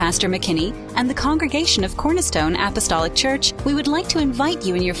Pastor McKinney and the congregation of Cornerstone Apostolic Church, we would like to invite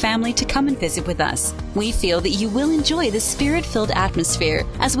you and your family to come and visit with us. We feel that you will enjoy the Spirit-filled atmosphere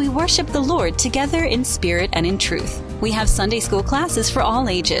as we worship the Lord together in spirit and in truth. We have Sunday school classes for all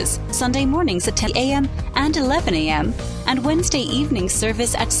ages, Sunday mornings at 10 a.m. and 11 a.m., and Wednesday evening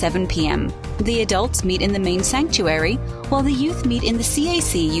service at 7 p.m. The adults meet in the main sanctuary, while the youth meet in the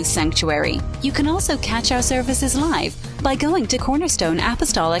CAC Youth Sanctuary. You can also catch our services live by going to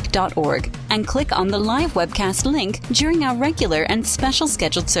cornerstoneapostolic.org and click on the live webcast link during our regular and special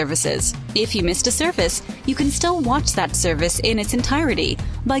scheduled services. If you missed a service, you can still watch that service in its entirety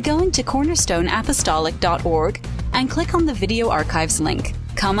by going to cornerstoneapostolic.org and click on the video archives link.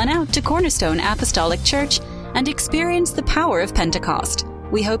 Come on out to Cornerstone Apostolic Church and experience the power of Pentecost.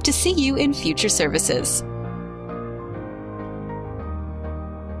 We hope to see you in future services.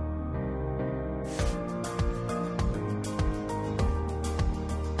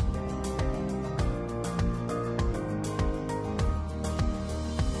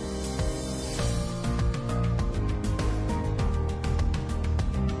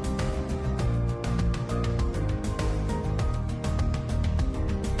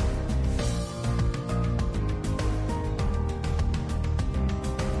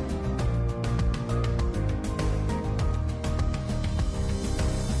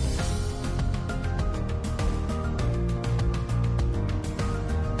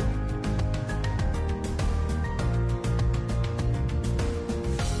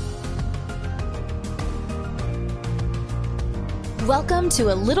 Welcome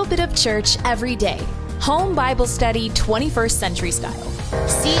to A Little Bit of Church Every Day, Home Bible Study 21st Century Style.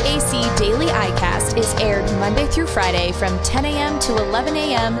 CAC Daily iCast is aired Monday through Friday from 10 a.m. to 11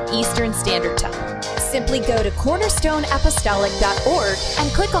 a.m. Eastern Standard Time. Simply go to cornerstoneapostolic.org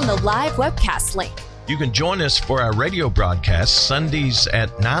and click on the live webcast link. You can join us for our radio broadcast Sundays at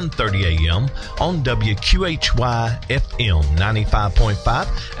 9:30 a.m. on WQHY-FM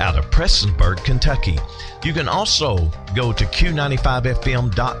 95.5 out of Prestonsburg, Kentucky. You can also go to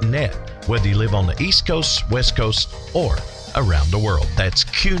Q95FM.net, whether you live on the East Coast, West Coast, or around the world. That's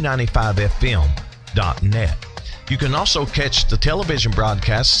Q95FM.net. You can also catch the television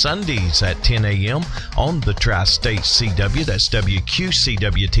broadcast Sundays at 10 a.m. on the Tri-State CW, that's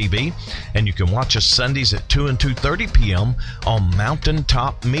WQCW-TV, and you can watch us Sundays at 2 and 2:30 p.m. on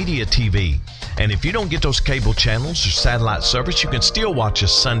Mountaintop Media TV. And if you don't get those cable channels or satellite service, you can still watch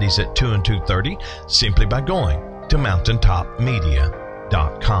us Sundays at 2 and 2:30 simply by going to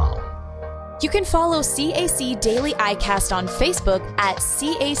mountaintopmedia.com. You can follow CAC Daily iCast on Facebook at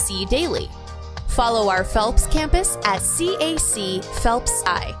CAC Daily. Follow our Phelps campus at CAC Phelps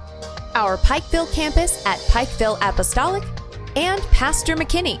I, our Pikeville campus at Pikeville Apostolic, and Pastor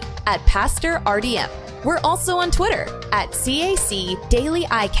McKinney at Pastor RDM. We're also on Twitter at CAC Daily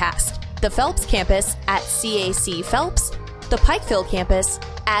iCast, the Phelps campus at CAC Phelps, the Pikeville campus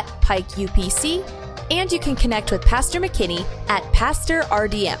at Pike UPC, and you can connect with Pastor McKinney at Pastor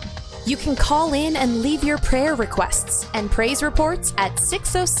RDM. You can call in and leave your prayer requests and praise reports at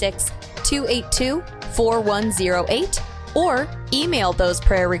 606-282-4108 or email those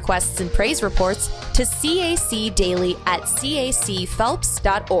prayer requests and praise reports to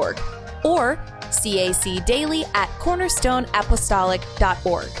cacdaily@cacphelps.org or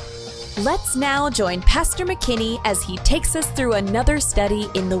cacdaily@cornerstoneapostolic.org. Let's now join Pastor McKinney as he takes us through another study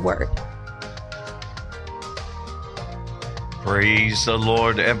in the Word. Praise the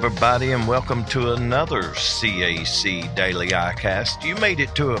Lord, everybody, and welcome to another CAC Daily iCast. You made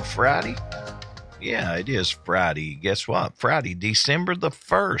it to a Friday. Yeah, it is Friday. Guess what? Friday, December the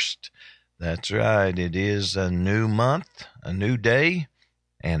 1st. That's right. It is a new month, a new day,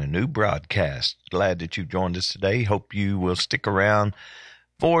 and a new broadcast. Glad that you joined us today. Hope you will stick around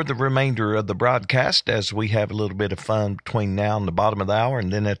for the remainder of the broadcast as we have a little bit of fun between now and the bottom of the hour.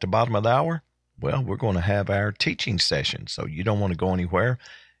 And then at the bottom of the hour, well, we're going to have our teaching session. So you don't want to go anywhere.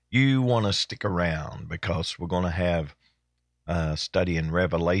 You want to stick around because we're going to have a study in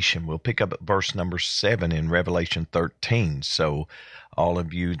Revelation. We'll pick up at verse number 7 in Revelation 13. So all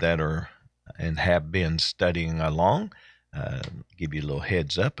of you that are and have been studying along, give you a little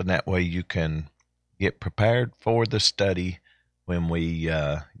heads up, and that way you can get prepared for the study when we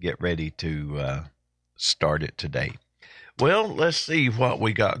get ready to start it today. Well, let's see what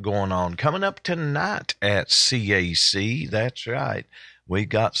we got going on. Coming up tonight at CAC, that's right. We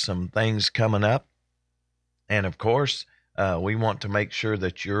got some things coming up. And, of course, we want to make sure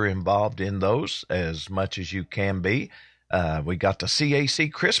that you're involved in those as much as you can be. We got the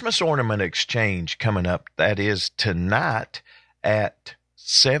CAC Christmas Ornament Exchange coming up. That is tonight at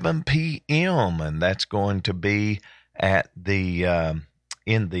 7 p.m., and that's going to be at the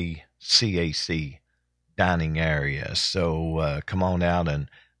in the CAC dining area. So come on out and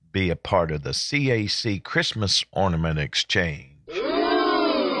be a part of the CAC Christmas Ornament Exchange.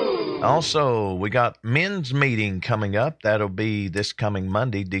 Also, we got men's meeting coming up. That'll be this coming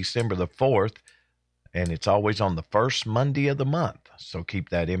Monday, December the 4th, and it's always on the first Monday of the month, so keep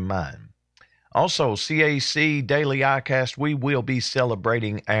that in mind. Also, CAC Daily iCast, we will be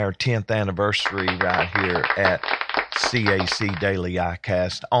celebrating our 10th anniversary right here at CAC Daily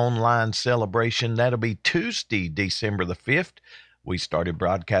iCast online celebration. That'll be Tuesday, December the 5th. We started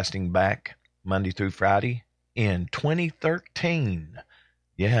broadcasting back Monday through Friday in 2013.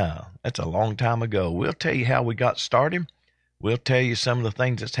 Yeah, that's a long time ago. We'll tell you how we got started. We'll tell you some of the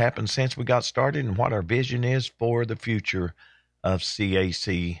things that's happened since we got started and what our vision is for the future of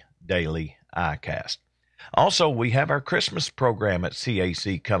CAC Daily iCast. Also, we have our Christmas program at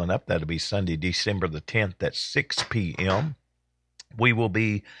CAC coming up. That'll be Sunday, December the 10th at 6 p.m. We will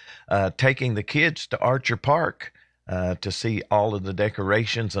be taking the kids to Archer Park to see all of the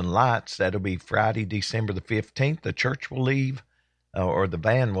decorations and lights. That'll be Friday, December the 15th. The church will leave, or the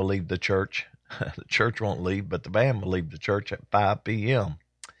van will leave the church. The church won't leave, but the van will leave the church at 5 p.m.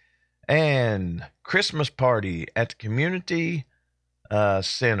 And Christmas party at the Community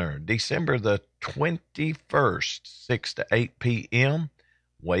Center, December the 21st, 6 to 8 p.m.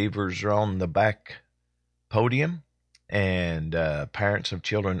 Waivers are on the back podium, and parents of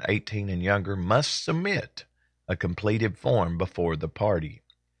children 18 and younger must submit a completed form before the party.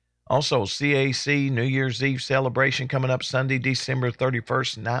 Also, CAC New Year's Eve celebration coming up Sunday, December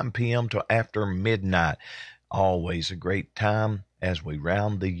 31st, 9 p.m. till after midnight. Always a great time as we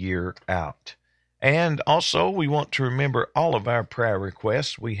round the year out. And also, we want to remember all of our prayer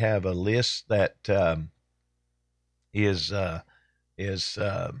requests. We have a list that is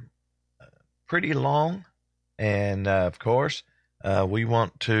pretty long, and of course, we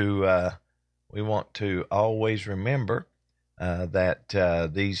want to always remember that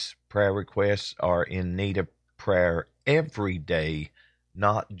these prayer requests are in need of prayer every day,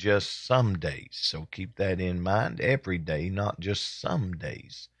 not just some days. So keep that in mind, every day, not just some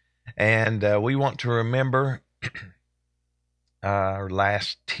days. And we want to remember our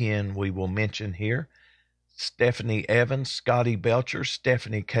last 10 we will mention here: Stephanie Evans, Scotty Belcher,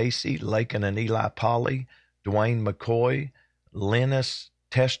 Stephanie Casey, Lakin and Eli Polly, Dwayne McCoy, Linus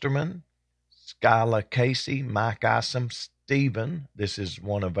Testerman, Skyla Casey, Mike Isom, Stephen. This is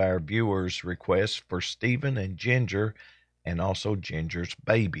one of our viewers' requests for Stephen and Ginger, and also Ginger's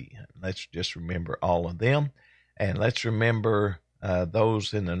baby. Let's just remember all of them. And let's remember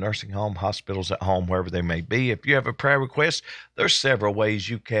those in the nursing home, hospitals, at home, wherever they may be. If you have a prayer request, there's several ways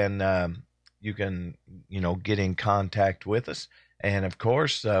you can get in contact with us. And of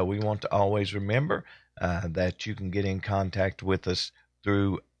course, we want to always remember that you can get in contact with us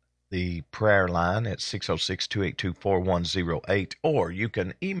through the prayer line at 606-282-4108, or you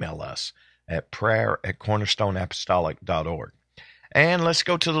can email us at prayer@cornerstoneapostolic.org. And let's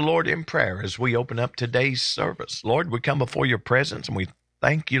go to the Lord in prayer as we open up today's service. Lord, we come before your presence, and we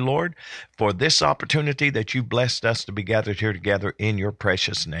thank you, Lord, for this opportunity that you blessed us to be gathered here together in your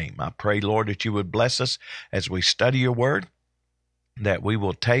precious name. I pray, Lord, that you would bless us as we study your word, that we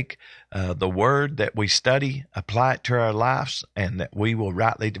will take the word that we study, apply it to our lives, and that we will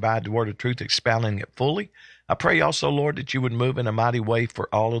rightly divide the word of truth, expounding it fully. I pray also, Lord, that you would move in a mighty way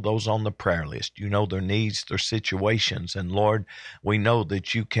for all of those on the prayer list. You know their needs, their situations, and Lord, we know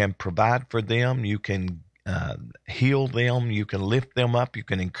that you can provide for them, you can heal them, you can lift them up, you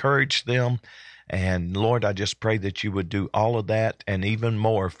can encourage them. And Lord, I just pray that you would do all of that and even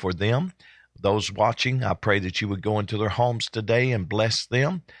more for them. Those watching, I pray that you would go into their homes today and bless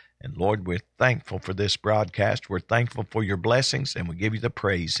them. And Lord, we're thankful for this broadcast. We're thankful for your blessings, and we give you the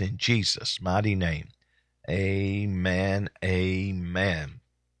praise in Jesus' mighty name. Amen. Amen.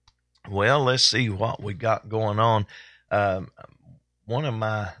 Well, let's see what we got going on. One of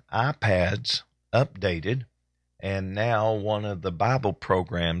my iPads updated, and now one of the Bible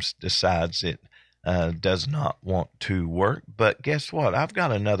programs decides it does not want to work. But guess what? I've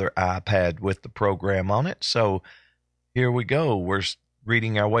got another iPad with the program on it. So here we go. We're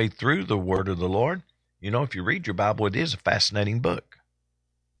reading our way through the Word of the Lord. You know, if you read your Bible, it is a fascinating book.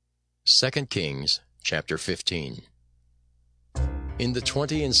 2 Kings chapter 15. In the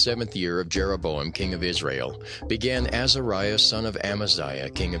 27th year of Jeroboam king of Israel began Azariah son of Amaziah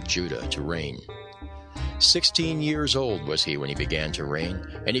king of Judah to reign. 16 years old was he when he began to reign,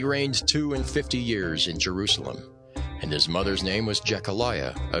 and he reigned 52 years in Jerusalem. And his mother's name was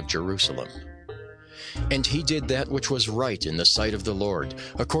Jechaliah of Jerusalem. And he did that which was right in the sight of the Lord,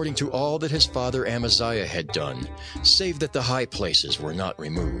 according to all that his father Amaziah had done, save that the high places were not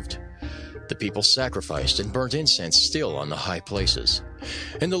removed. The people sacrificed and burnt incense still on the high places.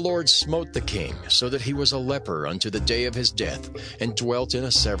 And the Lord smote the king, so that he was a leper unto the day of his death, and dwelt in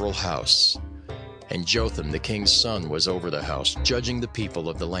a several house. And Jotham the king's son was over the house, judging the people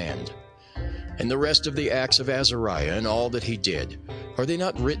of the land. And the rest of the acts of Azariah and all that he did, are they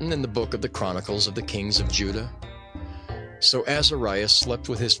not written in the book of the Chronicles of the kings of Judah? So Azariah slept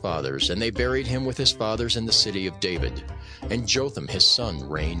with his fathers, and they buried him with his fathers in the city of David. And Jotham his son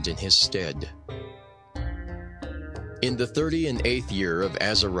reigned in his stead. In the 38th year of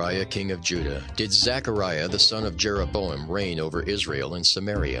Azariah king of Judah did Zechariah the son of Jeroboam reign over Israel and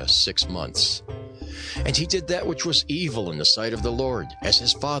Samaria 6 months. And he did that which was evil in the sight of the Lord, as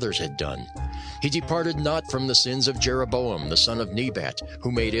his fathers had done. He departed not from the sins of Jeroboam the son of Nebat,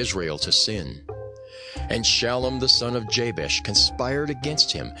 who made Israel to sin. And Shallum the son of Jabesh conspired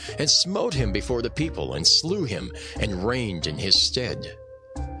against him, and smote him before the people, and slew him, and reigned in his stead.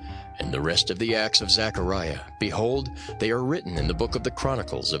 And the rest of the acts of Zechariah, behold, they are written in the book of the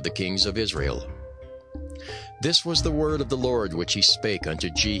Chronicles of the kings of Israel. This was the word of the Lord which he spake unto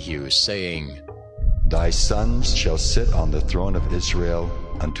Jehu, saying, Thy sons shall sit on the throne of Israel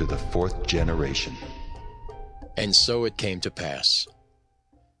unto the 4th generation. And so it came to pass.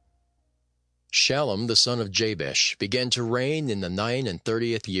 Shallum the son of Jabesh began to reign in the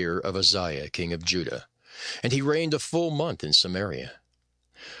 39th year of Uzziah king of Judah, and he reigned a full month in Samaria.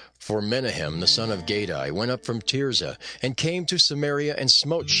 For Menahem the son of Gadai went up from Tirzah, and came to Samaria, and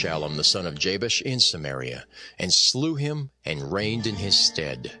smote Shallum the son of Jabesh in Samaria, and slew him, and reigned in his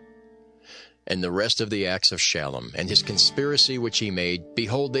stead. And the rest of the acts of Shallum, and his conspiracy which he made,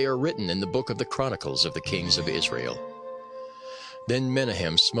 behold, they are written in the book of the Chronicles of the kings of Israel. Then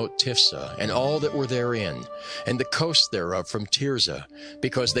Menahem smote Tiphsah, and all that were therein, and the coast thereof from Tirzah,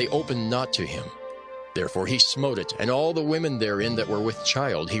 because they opened not to him. Therefore he smote it, and all the women therein that were with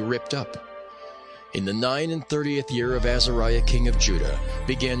child he ripped up. In the 39th year of Azariah king of Judah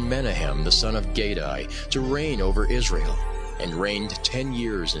began Menahem the son of Gadai to reign over Israel, and reigned 10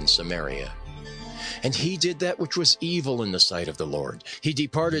 years in Samaria. And he did that which was evil in the sight of the Lord. He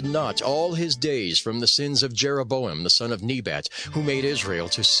departed not all his days from the sins of Jeroboam the son of Nebat, who made Israel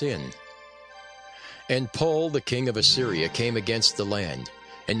to sin. And Pul the king of Assyria came against the land.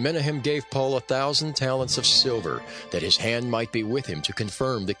 And Menahem gave Pul 1,000 talents of silver, that his hand might be with him to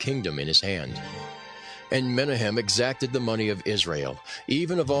confirm the kingdom in his hand. And Menahem exacted the money of Israel,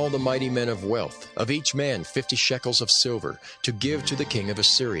 even of all the mighty men of wealth, of each man 50 shekels of silver, to give to the king of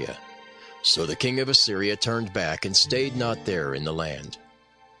Assyria. So the king of Assyria turned back, and stayed not there in the land.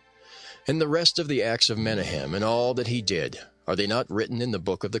 And the rest of the acts of Menahem, and all that he did, are they not written in the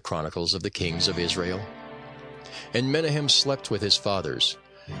book of the Chronicles of the kings of Israel? And Menahem slept with his fathers,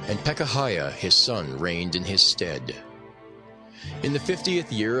 and Pekahiah his son reigned in his stead. In the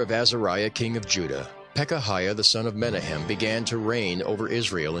 50th year of Azariah king of Judah, Pekahiah the son of Menahem began to reign over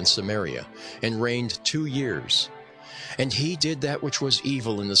Israel and Samaria, and reigned 2 years. And he did that which was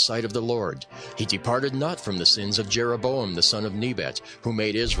evil in the sight of the Lord. He departed not from the sins of Jeroboam the son of Nebat, who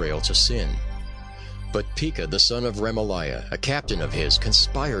made Israel to sin. But Pekah the son of Remaliah, a captain of his,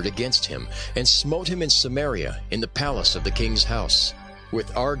 conspired against him, and smote him in Samaria, in the palace of the king's house,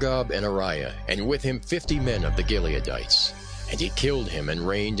 with Argob and Ariah, and with him 50 men of the Gileadites. And he killed him, and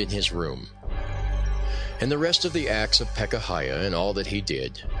reigned in his room. And the rest of the acts of Pekahiah, and all that he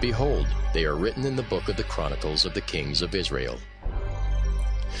did, behold, they are written in the book of the Chronicles of the kings of Israel.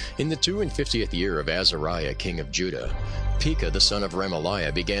 In the 52nd year of Azariah king of Judah, Pekah the son of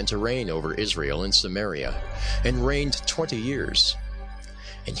Remaliah began to reign over Israel and Samaria, and reigned 20 years.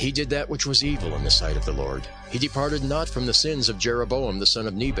 And he did that which was evil in the sight of the Lord. He departed not from the sins of Jeroboam the son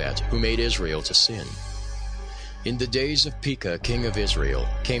of Nebat, who made Israel to sin. In the days of Pekah king of Israel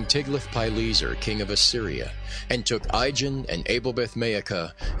came Tiglath-Pileser king of Assyria, and took Ijon and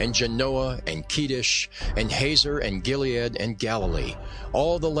Abel-Beth-Maacah, and Genoa and Kedesh, and Hazor and Gilead and Galilee,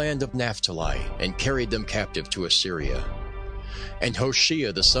 all the land of Naphtali, and carried them captive to Assyria. And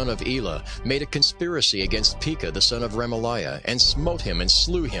Hoshea the son of Elah made a conspiracy against Pekah the son of Remaliah, and smote him and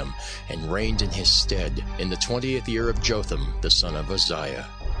slew him, and reigned in his stead in the 20th year of Jotham the son of Uzziah.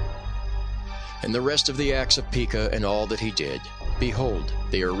 And the rest of the acts of Pekah and all that he did, behold,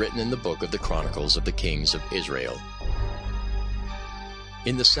 they are written in the book of the Chronicles of the kings of Israel.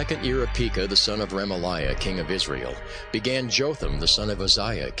 In the 2nd year of Pekah the son of Remaliah king of Israel began Jotham the son of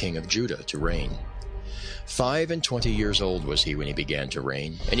Uzziah king of Judah to reign. 25 years old was he when he began to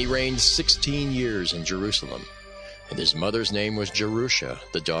reign, and he reigned 16 years in Jerusalem. And his mother's name was Jerusha,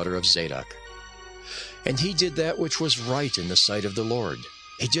 the daughter of Zadok. And he did that which was right in the sight of the Lord.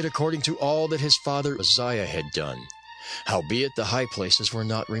 He did according to all that his father Uzziah had done. Howbeit the high places were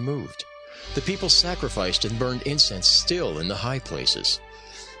not removed. The people sacrificed and burned incense still in the high places.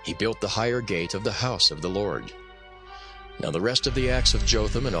 He built the higher gate of the house of the Lord. Now the rest of the acts of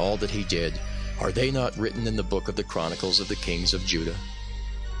Jotham and all that he did, are they not written in the book of the Chronicles of the kings of Judah?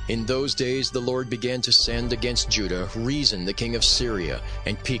 In those days the Lord began to send against Judah Rezin the king of Syria,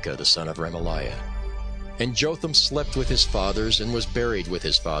 and Pekah the son of Remaliah. And Jotham slept with his fathers, and was buried with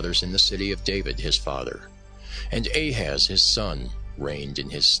his fathers in the city of David his father. And Ahaz his son reigned in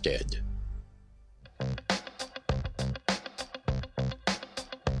his stead.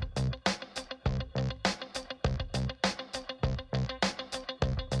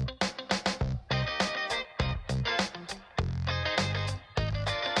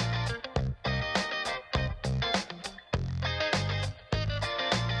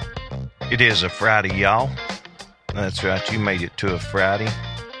 It is a Friday, y'all. That's right, you made it to a Friday.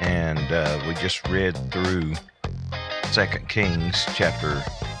 And we just read through 2 Kings chapter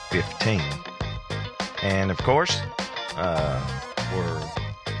 15. And of course, we're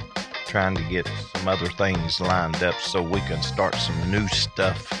trying to get some other things lined up so we can start some new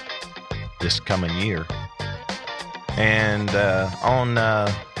stuff this coming year. And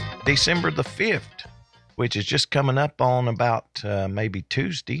on December the 5th, which is just coming up on about maybe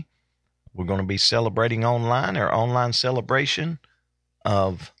Tuesday, we're going to be celebrating our online celebration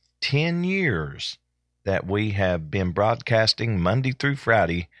of 10 years that we have been broadcasting Monday through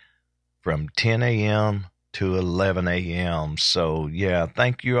Friday from 10 a.m. to 11 a.m. So, yeah,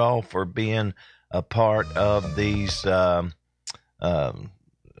 thank you all for being a part of these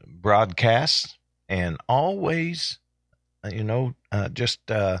broadcasts and always,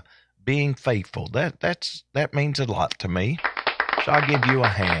 just being faithful. That means a lot to me. So I'll give you a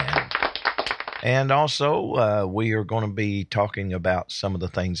hand. And also, we are going to be talking about some of the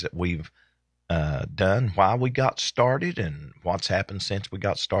things that we've done, why we got started, and what's happened since we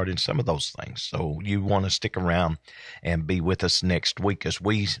got started, some of those things. So you want to stick around and be with us next week, as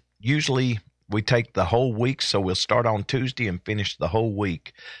we take the whole week. So we'll start on Tuesday and finish the whole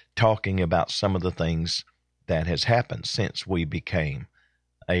week talking about some of the things that has happened since we became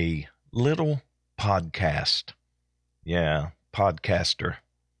a little podcast. Yeah, podcaster.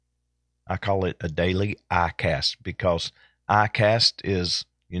 I call it a daily iCast because iCast is,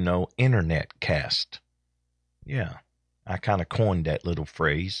 internet cast. Yeah, I kind of coined that little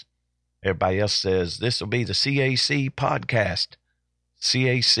phrase. Everybody else says this will be the CAC podcast,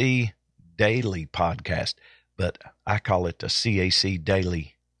 CAC Daily podcast, but I call it the CAC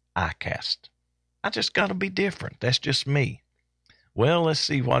Daily iCast. I just got to be different. That's just me. Well, let's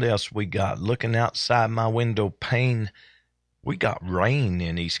see what else we got. Looking outside my window pane, we got rain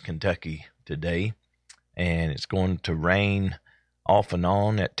in East Kentucky today, and it's going to rain off and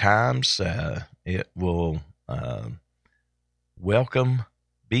on at times. It will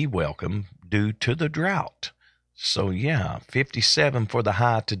be welcome due to the drought. So, yeah, 57 for the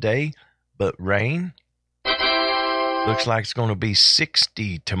high today, but rain. Looks like it's going to be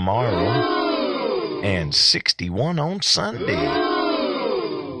 60 tomorrow and 61 on Sunday.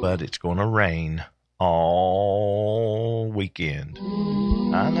 But it's going to rain all weekend.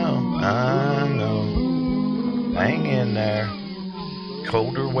 I know. Hang in there.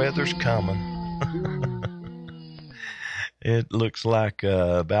 Colder weather's coming. It looks like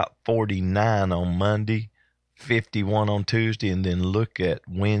about 49 on Monday, 51 on Tuesday, and then look at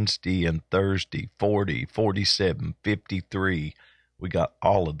Wednesday and Thursday, 40, 47, 53. We got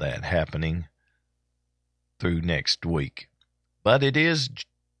all of that happening through next week. But it is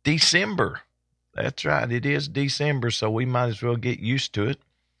December. That's right. It is December, so we might as well get used to it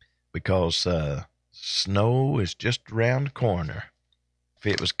because snow is just around the corner. If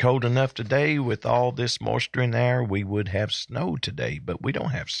it was cold enough today with all this moisture in the air, we would have snow today, but we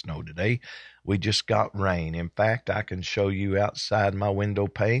don't have snow today. We just got rain. In fact, I can show you outside my window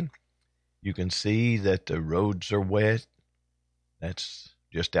pane. You can see that the roads are wet. That's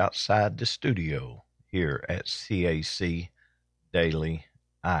just outside the studio here at CAC Daily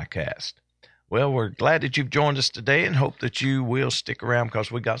iCast. Well, we're glad that you've joined us today and hope that you will stick around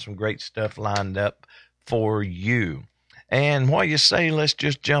because we got some great stuff lined up for you. And while you say, let's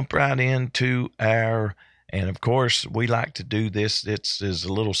just jump right into and of course, we like to do this. This is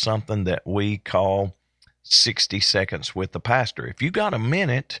a little something that we call 60 Seconds with the Pastor. If you got a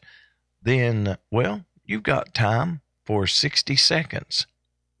minute, then, well, you've got time for 60 seconds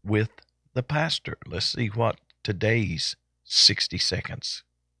with the pastor. Let's see what today's 60 seconds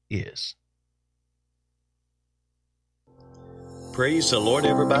is. Praise the Lord,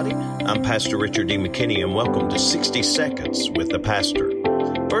 everybody. I'm Pastor Richard D. McKinney, and welcome to 60 Seconds with the Pastor.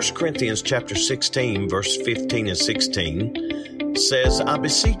 1 Corinthians chapter 16, verse 15 and 16 says, I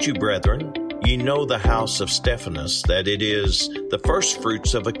beseech you, brethren, ye know the house of Stephanas, that it is the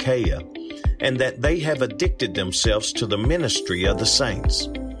firstfruits of Achaia, and that they have addicted themselves to the ministry of the saints,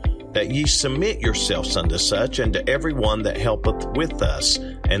 that ye submit yourselves unto such, and to every one that helpeth with us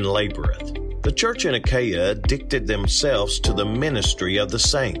and laboreth. The church in Achaia addicted themselves to the ministry of the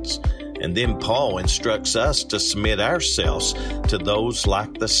saints, and then Paul instructs us to submit ourselves to those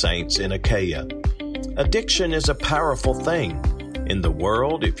like the saints in Achaia. Addiction is a powerful thing. In the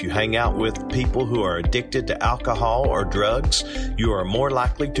world, if you hang out with people who are addicted to alcohol or drugs, you are more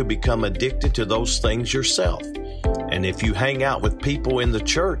likely to become addicted to those things yourself. And if you hang out with people in the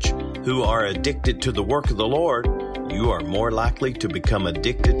church who are addicted to the work of the Lord, you are more likely to become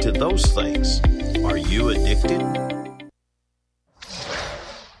addicted to those things. Are you addicted? CAC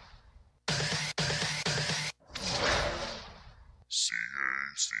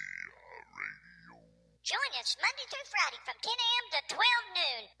Radio. Join us Monday through Friday from 10 a.m. to 12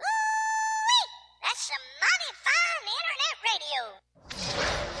 noon. Woo-wee! That's some mighty fine internet radio.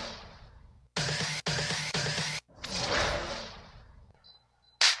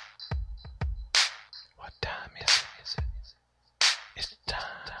 What time is it? It's time.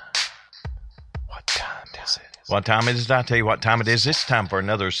 What time is it? What time it is? I'll tell you what time it is. It's time for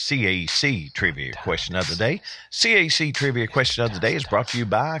another CAC Trivia Question of the Day. CAC Trivia Question of the Day is brought to you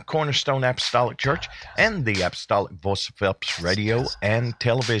by Cornerstone Apostolic Church and the Apostolic Voice of Phelps radio and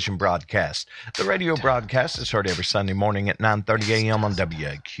television broadcast. The radio broadcast is heard every Sunday morning at 9:30 a.m. on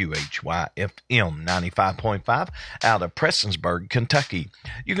WQHY-FM 95.5 out of Prestonsburg, Kentucky.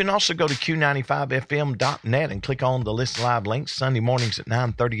 You can also go to Q95FM.net and click on the Listen Live link Sunday mornings at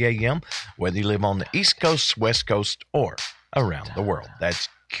 9:30 a.m., whether you live on the East Coast, West Coast, or around the world. That's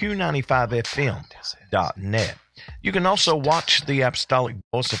Q95FM.net. You can also watch the Apostolic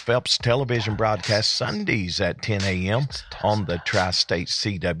Voice of Phelps television broadcast Sundays at 10 a.m. on the Tri-State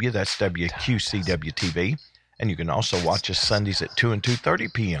CW, that's WQCW-TV. And you can also watch us Sundays at 2 and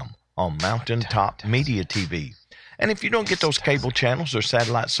 2:30 p.m. on Mountaintop Media TV. And if you don't get those cable channels or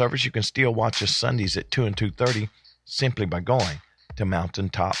satellite service, you can still watch us Sundays at 2 and 2:30 simply by going to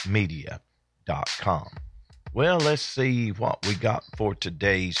mountaintopmedia.com. Well, let's see what we got for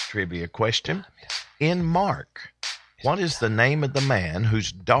today's trivia question. In Mark, what is the name of the man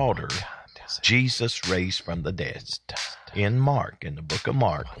whose daughter Jesus raised from the dead? In Mark, in the book of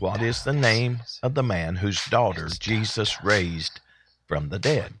Mark, what is the name of the man whose daughter Jesus raised from the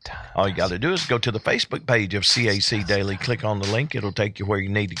dead? All you got to do is go to the Facebook page of CAC Daily, click on the link. It'll take you where you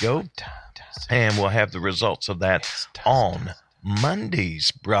need to go, and we'll have the results of that on Monday's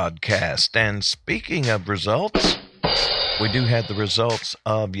broadcast. And speaking of results, we do have the results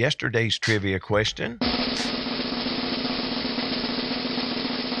of yesterday's trivia question.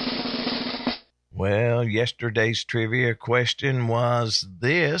 Well, yesterday's trivia question was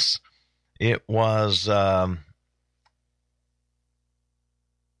this. It was, how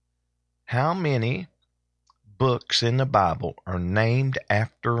many books in the Bible are named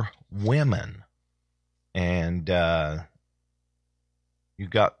after women? And you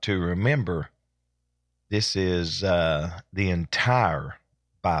got to remember, this is the entire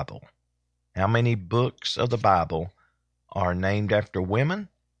Bible. How many books of the Bible are named after women?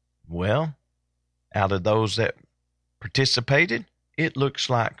 Well, out of those that participated, it looks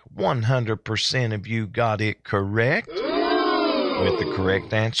like 100% of you got it correct. With the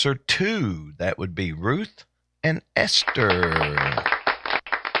correct answer, 2. That would be Ruth and Esther.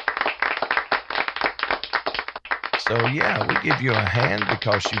 So, yeah, we give you a hand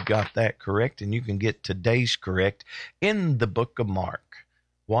because you got that correct, and you can get today's correct in the book of Mark.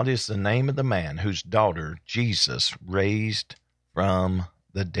 What is the name of the man whose daughter Jesus raised from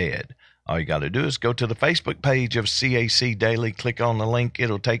the dead? All you got to do is go to the Facebook page of CAC Daily, click on the link.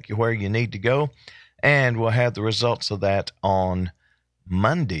 It'll take you where you need to go, and we'll have the results of that on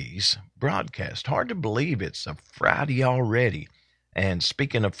Monday's broadcast. Hard to believe it's a Friday already. And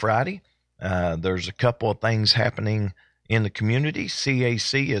speaking of Friday, there's a couple of things happening in the community.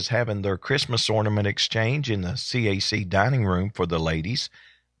 CAC is having their Christmas ornament exchange in the CAC dining room for the ladies.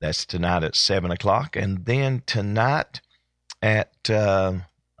 That's tonight at 7 o'clock. And then tonight at, I'm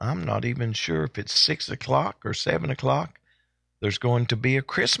not even sure if it's 6 o'clock or 7 o'clock, there's going to be a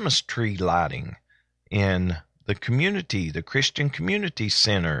Christmas tree lighting in the community. The Christian Community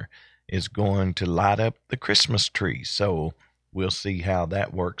Center is going to light up the Christmas tree. So we'll see how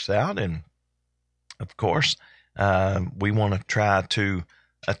that works out. And of course, we want to try to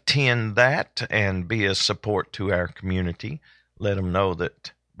attend that and be a support to our community. let them know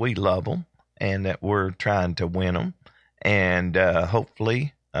that we love them and that we're trying to win them. And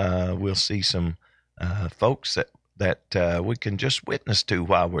hopefully we'll see some folks that we can just witness to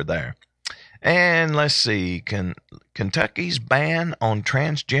while we're there. And let's see, Kentucky's ban on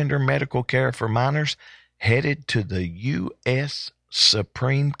transgender medical care for minors headed to the U.S.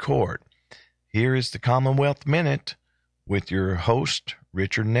 Supreme Court. Here is the Commonwealth Minute with your host,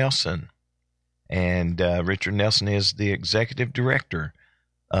 Richard Nelson. And Richard Nelson is the Executive Director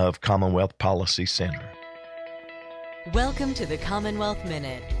of Commonwealth Policy Center. Welcome to the Commonwealth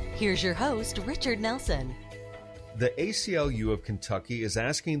Minute. Here's your host, Richard Nelson. The ACLU of Kentucky is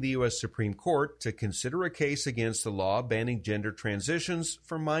asking the U.S. Supreme Court to consider a case against the law banning gender transitions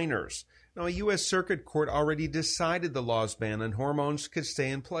for minors. Now, a U.S. Circuit Court already decided the law's ban on hormones could stay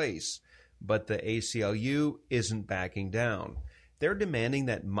in place, but the ACLU isn't backing down. They're demanding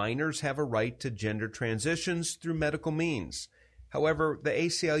that minors have a right to gender transitions through medical means. However, the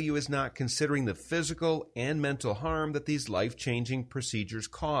ACLU is not considering the physical and mental harm that these life-changing procedures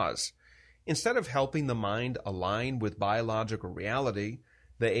cause. Instead of helping the mind align with biological reality,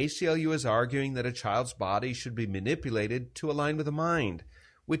 the ACLU is arguing that a child's body should be manipulated to align with the mind,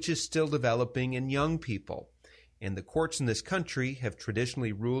 which is still developing in young people. And the courts in this country have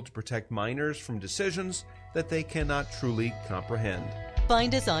traditionally ruled to protect minors from decisions that they cannot truly comprehend.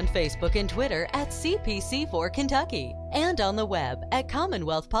 Find us on Facebook and Twitter at CPC4Kentucky and on the web at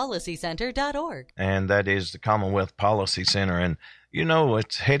CommonwealthPolicyCenter.org. And that is the Commonwealth Policy Center. And, you know,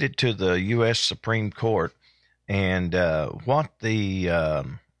 it's headed to the U.S. Supreme Court. And what the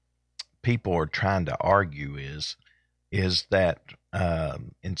people are trying to argue is that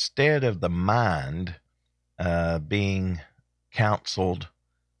instead of the mind being counseled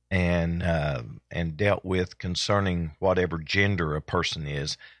and dealt with concerning whatever gender a person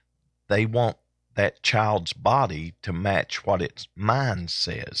is, they want that child's body to match what its mind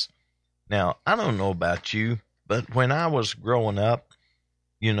says. Now, I don't know about you, but when I was growing up,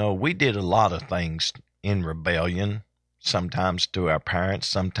 you know, we did a lot of things in rebellion, sometimes to our parents,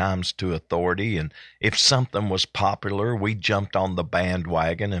 sometimes to authority. And if something was popular, we jumped on the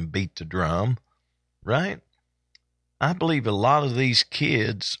bandwagon and beat the drum, right? I believe a lot of these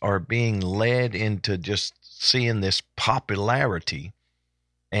kids are being led into just seeing this popularity,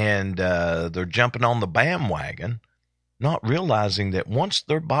 and they're jumping on the bandwagon, not realizing that once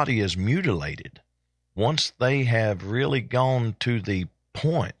their body is mutilated, once they have really gone to the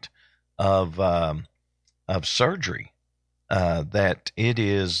point of surgery, that it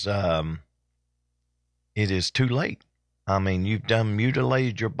is too late. I mean, you've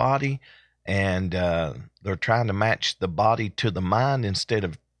mutilated your body, and they're trying to match the body to the mind instead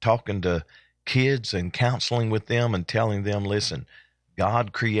of talking to kids and counseling with them and telling them, listen,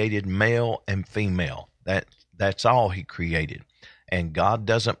 God created male and female. That's all he created. And God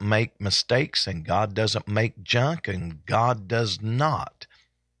doesn't make mistakes, and God doesn't make junk, and God does not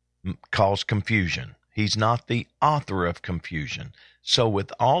cause confusion. He's not the author of confusion. So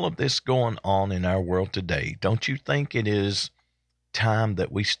with all of this going on in our world today, don't you think it is time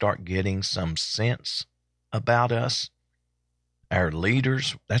that we start getting some sense about us, our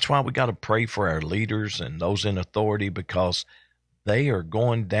leaders? That's why we got to pray for our leaders and those in authority, because they are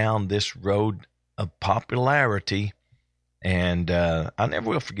going down this road of popularity. And I never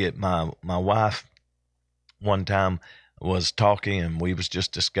will forget my wife one time was talking, and we was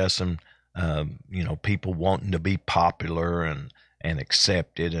just discussing people wanting to be popular and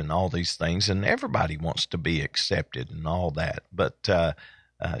accepted and all these things, and everybody wants to be accepted and all that. But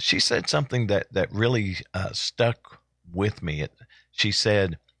she said something that really stuck with me. She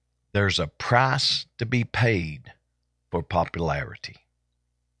said, there's a price to be paid for popularity.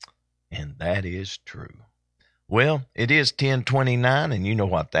 And that is true. Well, it is 10:29, and you know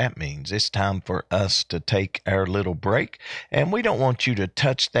what that means. It's time for us to take our little break, and we don't want you to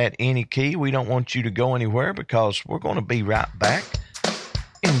touch that any key. We don't want you to go anywhere, because we're going to be right back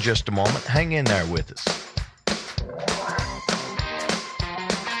in just a moment. Hang in there with us.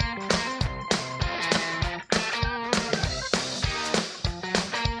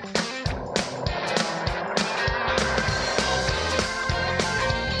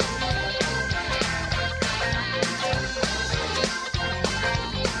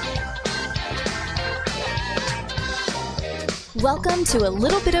 Welcome to A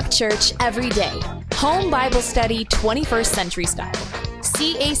Little Bit of Church Every Day, Home Bible Study 21st Century Style.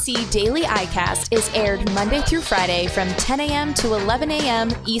 CAC Daily iCast is aired Monday through Friday from 10 a.m. to 11 a.m.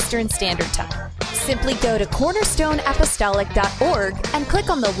 Eastern Standard Time. Simply go to cornerstoneapostolic.org and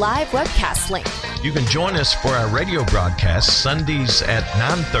click on the live webcast link. You can join us for our radio broadcast Sundays at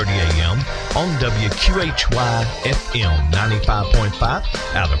 9:30 a.m. on WQHY FM 95.5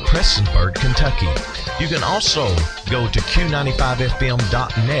 out of Prestonsburg, Kentucky. You can also go to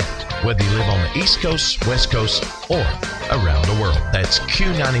Q95FM.net, whether you live on the East Coast, West Coast, or around the world. That's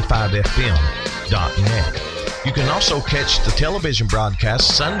Q95FM.net. You can also catch the television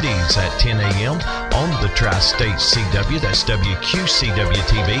broadcast Sundays at 10 a.m. on the Tri-State CW, that's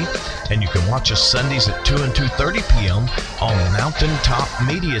WQCW-TV, and you can watch us Sundays at 2 and 2:30 p.m. on Mountaintop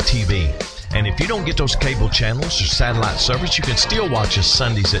Media TV. And if you don't get those cable channels or satellite service, you can still watch us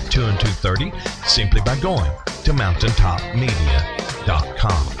Sundays at 2 and 2:30 simply by going to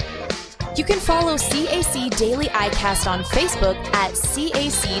mountaintopmedia.com. You can follow CAC Daily iCast on Facebook at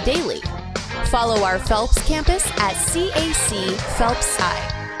CAC Daily. Follow our Phelps campus at CAC Phelps I,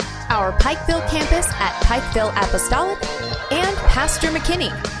 our Pikeville campus at Pikeville Apostolic, and Pastor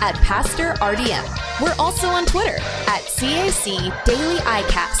McKinney at Pastor RDM. We're also on Twitter at CAC Daily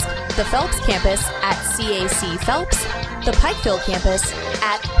iCast, the Phelps campus at CAC Phelps, the Pikeville campus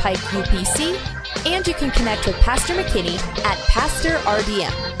at Pike UPC, and you can connect with Pastor McKinney at Pastor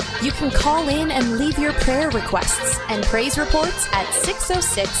RDM. You can call in and leave your prayer requests and praise reports at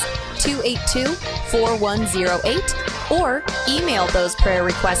 606-282-4108 or email those prayer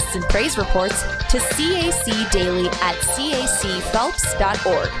requests and praise reports to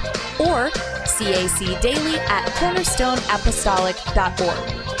cacdaily@cacphelps.org or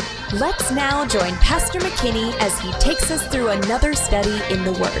cacdaily@cornerstoneapostolic.org. Let's now join Pastor McKinney as he takes us through another study in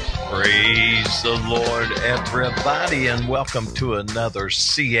the Word. Praise the Lord, everybody, and welcome to another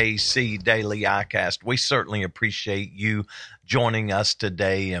CAC Daily iCast. We certainly appreciate you joining us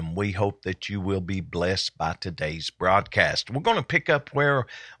today, and we hope that you will be blessed by today's broadcast. We're going to pick up where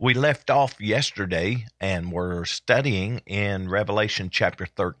we left off yesterday, and we're studying in Revelation chapter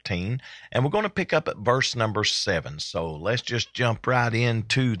 13, and we're going to pick up at verse number 7. So let's just jump right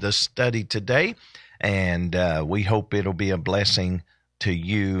into the study today, and we hope it'll be a blessing to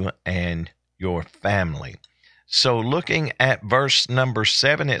you and your family. So looking at verse number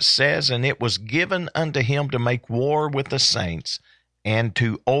 7, it says, "And it was given unto him to make war with the saints and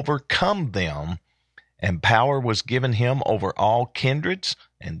to overcome them, and power was given him over all kindreds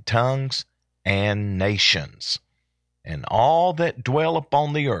and tongues and nations. And all that dwell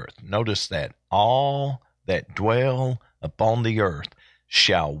upon the earth," notice that, "all that dwell upon the earth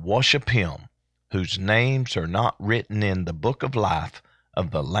shall worship him, whose names are not written in the book of life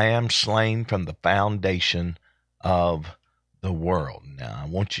of the Lamb slain from the foundation of the world." Now, I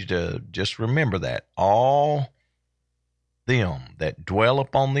want you to just remember that. All them that dwell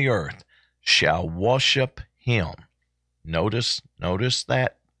upon the earth shall worship him. Notice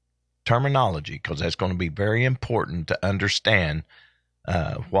that terminology, because that's going to be very important to understand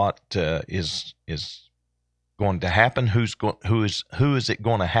what is going to happen, who is it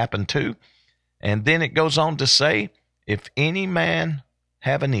going to happen to. And then it goes on to say, "If any man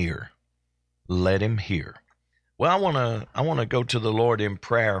have an ear, let him hear." Well, I want to go to the Lord in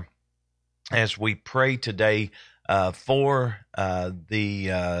prayer as we pray today for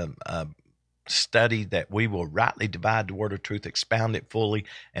the study, that we will rightly divide the word of truth, expound it fully,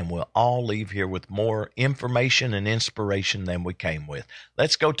 and we'll all leave here with more information and inspiration than we came with.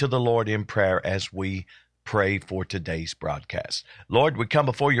 Let's go to the Lord in prayer as we pray for today's broadcast. Lord, we come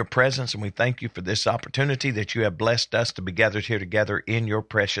before your presence, and we thank you for this opportunity that you have blessed us to be gathered here together in your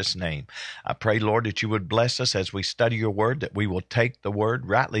precious name. I pray, Lord, that you would bless us as we study your word, that we will take the word,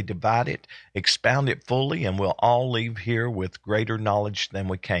 rightly divide it, expound it fully, and we'll all leave here with greater knowledge than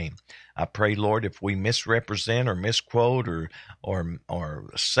we came. I pray, Lord, if we misrepresent or misquote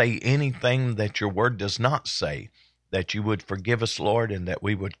or say anything that your word does not say, that you would forgive us, Lord, and that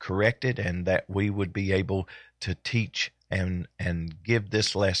we would correct it, and that we would be able to teach and give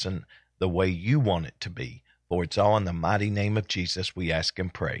this lesson the way you want it to be. For it's all in the mighty name of Jesus we ask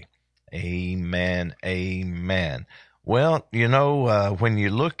and pray. Amen, amen. Well, when you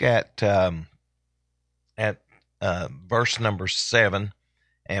look at verse number 7,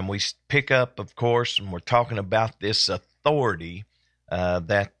 and we pick up, of course, and we're talking about this authority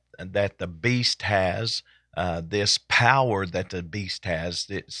that the beast has, this power that the beast has.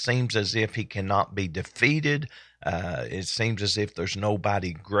 It seems as if he cannot be defeated. It seems as if there's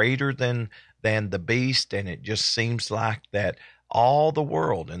nobody greater than the beast, and it just seems like that all the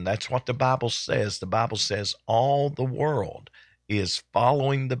world, and that's what the Bible says. The Bible says all the world is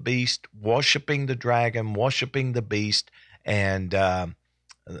following the beast, worshiping the dragon, worshiping the beast, and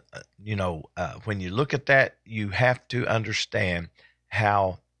when you look at that, you have to understand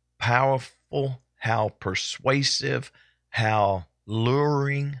how powerful, how persuasive, how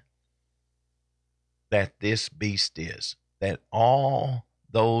luring that this beast is, that all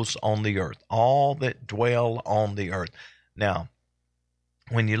those on the earth, all that dwell on the earth. Now,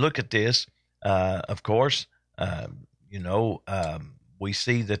 when you look at this, of course, we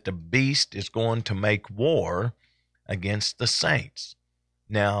see that the beast is going to make war against the saints.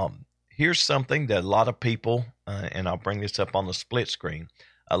 Now, here's something that a lot of people, and I'll bring this up on the split screen,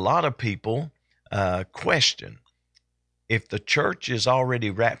 a lot of people question, if the church is already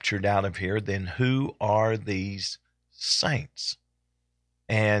raptured out of here, then who are these saints?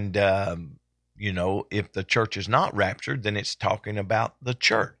 And, if the church is not raptured, then it's talking about the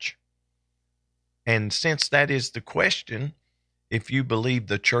church. And since that is the question, if you believe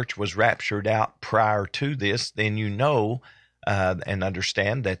the church was raptured out prior to this, then you know and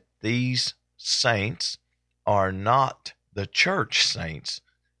understand that these saints are not the church saints,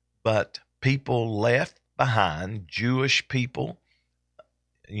 but people left behind, Jewish people,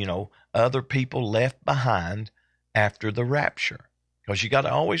 other people left behind after the rapture. Because you got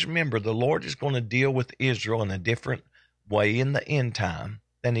to always remember, the Lord is going to deal with Israel in a different way in the end time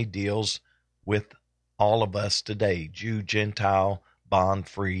than he deals with all of us today, Jew, Gentile, bond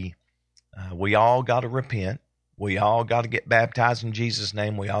free. We all got to repent. We all got to get baptized in Jesus'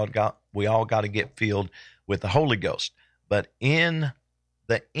 name. We all got to get filled with the Holy Ghost. But in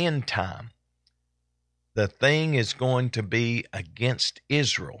the end time, the thing is going to be against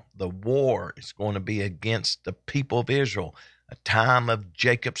Israel. The war is going to be against the people of Israel. A time of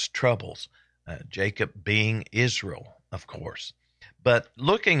Jacob's troubles. Jacob being Israel, of course. But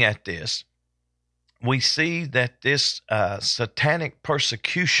looking at this, we see that this satanic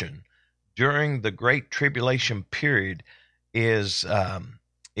persecution during the Great Tribulation period is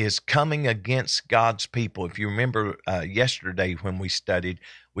coming against God's people. If you remember yesterday when we studied,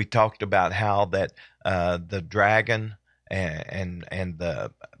 we talked about how that the dragon and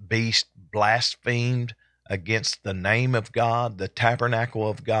the beast blasphemed against the name of God, the tabernacle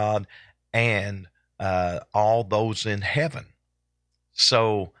of God, and all those in heaven.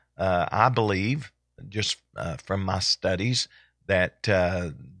 So I believe, just from my studies, that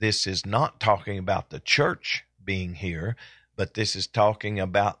this is not talking about the church being here, but this is talking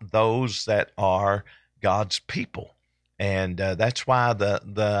about those that are God's people. And that's why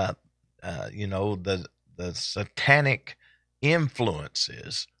the satanic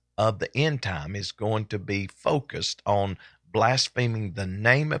influences of the end time is going to be focused on blaspheming the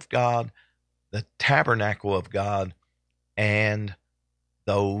name of God, the tabernacle of God, and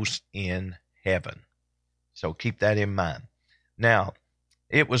those in heaven. So keep that in mind. Now,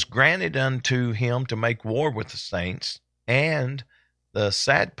 it was granted unto him to make war with the saints, and the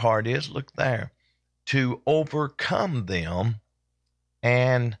sad part is, look there, to overcome them,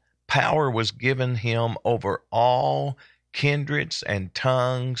 and power was given him over all kindreds and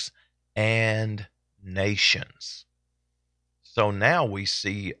tongues and nations. So now we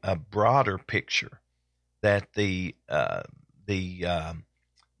see a broader picture that the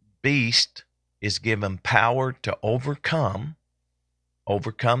beast is given power to overcome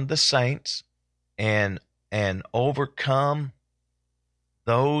the saints and overcome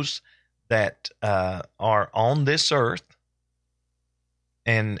those that are on this earth,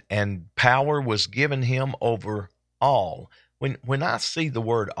 and power was given him over all. When I see the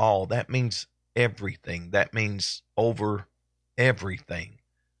word all, that means everything. That means over everything.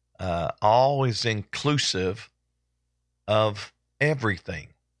 All is inclusive of everything.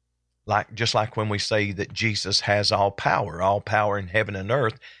 Just like when we say that Jesus has all power in heaven and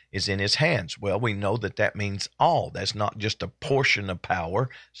earth is in his hands. Well, we know that means all. That's not just a portion of power,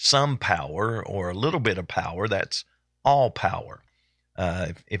 some power, or a little bit of power. That's all power.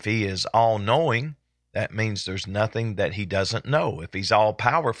 If he is all-knowing, that means there's nothing that he doesn't know. If he's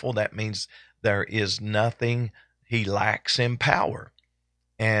all-powerful, that means there is nothing he lacks in power.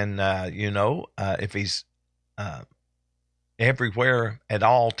 And, if he's everywhere at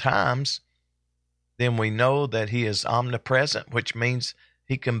all times, then we know that he is omnipresent, which means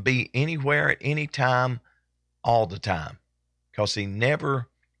he can be anywhere at any time, all the time, because he never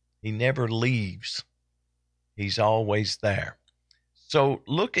leaves. He's always there. So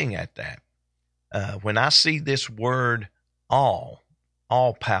looking at that, when I see this word all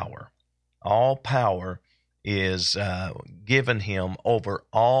power is given him over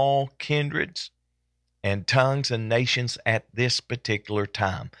all kindreds and tongues and nations at this particular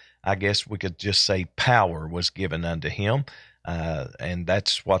time. I guess we could just say power was given unto him, and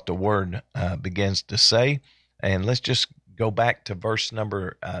that's what the word begins to say. And let's just go back to verse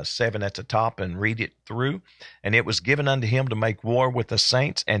number 7 at the top and read it through. And it was given unto him to make war with the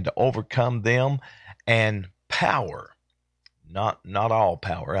saints and to overcome them, and power, not all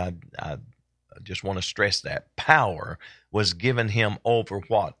power. I just want to stress that. Power was given him over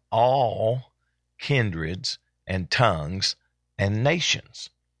what? All kindreds and tongues and nations,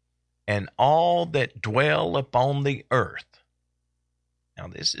 and all that dwell upon the earth. Now,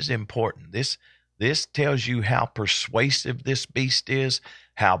 this is important. This tells you how persuasive this beast is,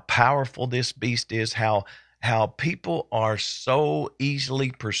 how powerful this beast is, how people are so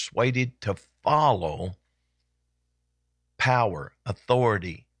easily persuaded to follow power,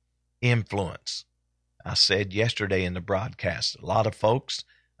 authority, influence. I said yesterday in the broadcast, a lot of folks,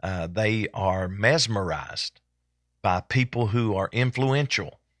 they are mesmerized by people who are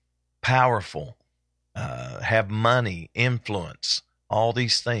influential, powerful, have money, influence, all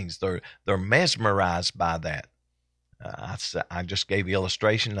these things. They're mesmerized by that. I just gave you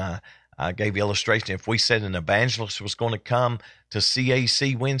illustration. I gave you illustration. If we said an evangelist was going to come to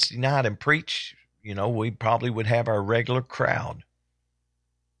CAC Wednesday night and preach, we probably would have our regular crowd.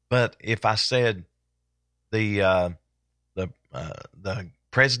 But if I said the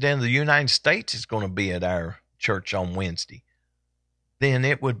president of the United States is going to be at our church on Wednesday, then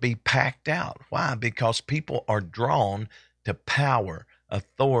it would be packed out. Why? Because people are drawn to power,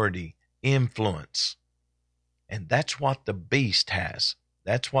 authority, influence. And that's what the beast has.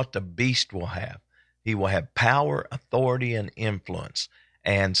 That's what the beast will have. He will have power, authority, and influence.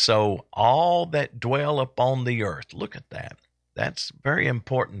 And so all that dwell upon the earth, look at that. That's very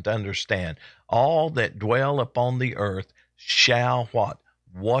important to understand. All that dwell upon the earth shall what?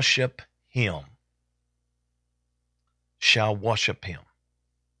 Worship him. Shall worship him.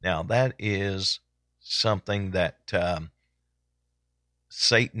 Now that is something that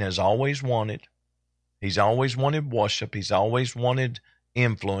Satan has always wanted. He's always wanted worship. He's always wanted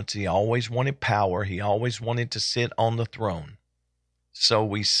influence. He always wanted power. He always wanted to sit on the throne. So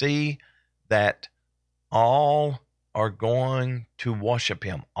we see that all are going to worship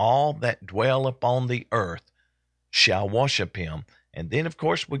him. All that dwell upon the earth shall worship him. And then, of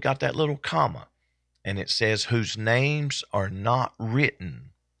course, we got that little comma. And it says, whose names are not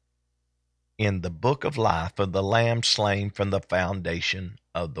written in the book of life of the Lamb slain from the foundation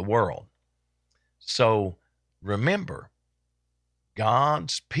of the world. So remember,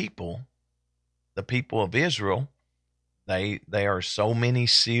 God's people, the people of Israel, they are so many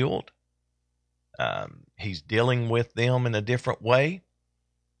sealed. He's dealing with them in a different way.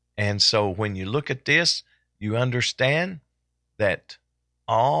 And so when you look at this, you understand that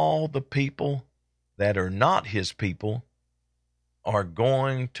all the people that are not his people are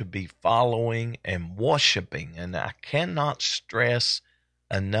going to be following and worshiping. And I cannot stress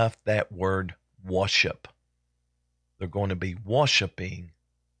enough that word worship. They're going to be worshiping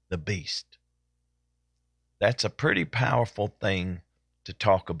the beast. That's a pretty powerful thing to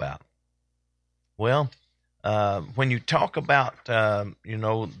talk about. Well, when you talk about,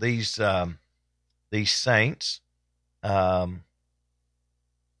 these saints,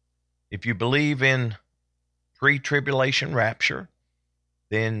 if you believe in pre-tribulation rapture,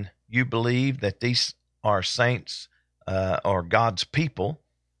 then you believe that these are saints or God's people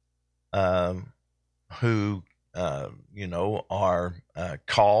who, are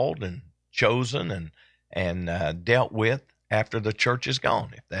called and chosen and dealt with after the church is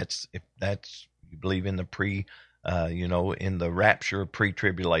gone. If that's you believe in the in the rapture of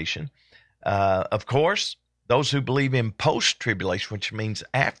pre-tribulation. Of course, those who believe in post-tribulation, which means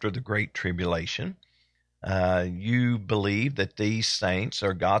after the Great Tribulation, you believe that these saints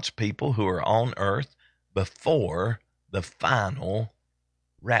are God's people who are on earth before the final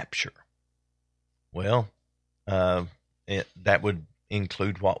rapture. Well, that would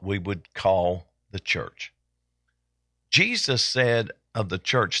include what we would call the church. Jesus said of the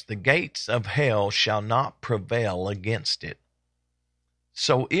church, the gates of hell shall not prevail against it.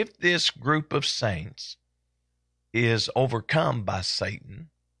 So if this group of saints is overcome by Satan,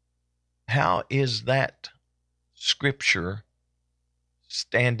 how is that scripture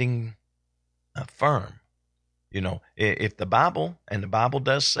standing firm? If the Bible, and the Bible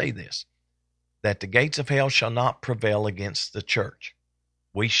does say this, that the gates of hell shall not prevail against the church.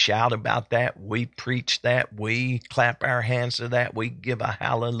 We shout about that. We preach that. We clap our hands to that. We give a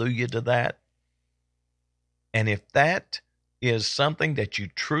hallelujah to that. And if that is something that you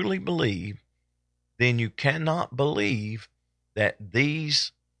truly believe, then you cannot believe that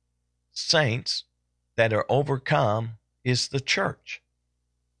these saints that are overcome is the church.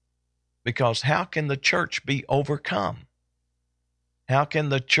 Because how can the church be overcome? How can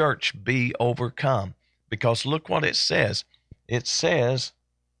the church be overcome? Because look what it says. It says,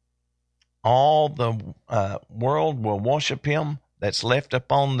 all the world will worship him that's left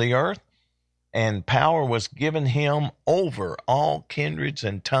upon the earth. and power was given him over all kindreds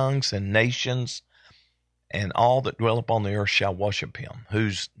and tongues and nations, and all that dwell upon the earth shall worship him,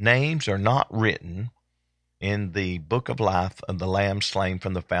 whose names are not written in the book of life of the Lamb slain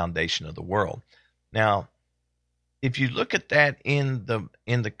from the foundation of the world. Now, if you look at that in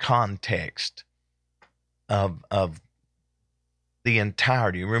the context of the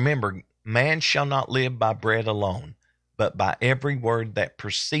entirety, remember, man shall not live by bread alone, but by every word that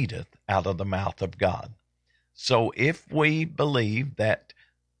proceedeth out of the mouth of God. So if we believe that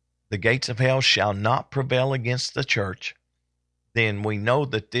the gates of hell shall not prevail against the church, then we know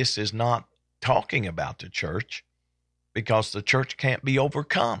that this is not talking about the church, because the church can't be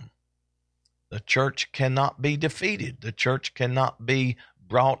overcome. The church cannot be defeated. The church cannot be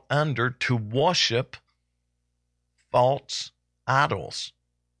brought under to worship false idols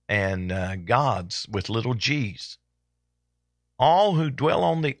and gods with little g's. All who dwell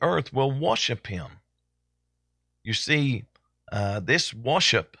on the earth will worship him. You see, this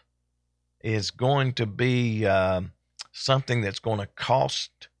worship is going to be something that's going to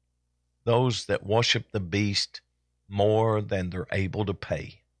cost those that worship the beast more than they're able to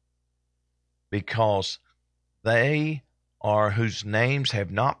pay, because they are whose names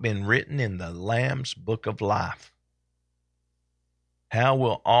have not been written in the Lamb's book of life. How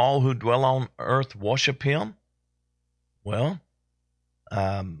will all who dwell on earth worship him? Well,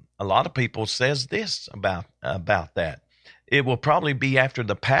 a lot of people says this about that. It will probably be after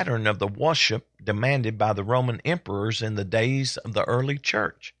the pattern of the worship demanded by the Roman emperors in the days of the early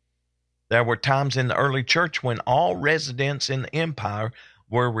church. There were times in the early church when all residents in the empire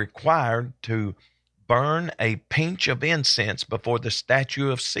were required to burn a pinch of incense before the statue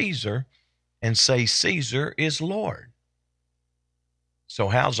of Caesar and say, Caesar is Lord. So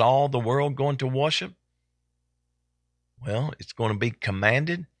how's all the world going to worship? Well, it's going to be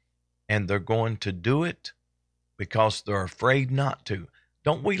commanded, and they're going to do it because they're afraid not to.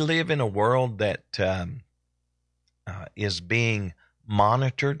 Don't we live in a world that is being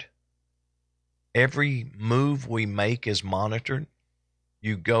monitored? Every move we make is monitored.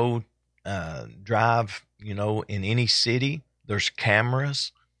 You go drive, in any city, there's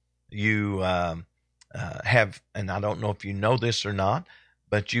cameras. You have, and I don't know if you know this or not,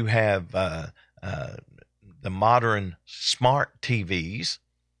 but you have the modern smart TVs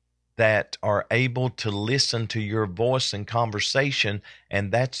that are able to listen to your voice and conversation,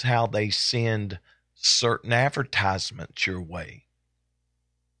 and that's how they send certain advertisements your way.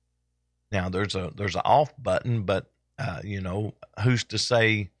 Now, there's an off button, but, who's to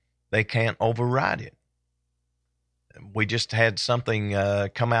say they can't override it? We just had something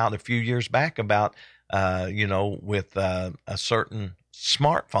come out a few years back about, with a certain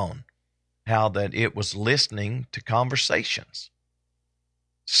smartphone, how that it was listening to conversations.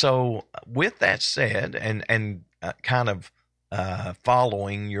 So with that said, and kind of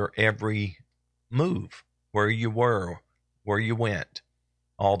following your every move, where you were, where you went,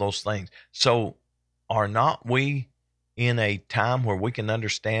 all those things. So are not we in a time where we can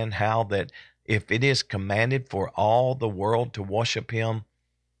understand how that if it is commanded for all the world to worship him,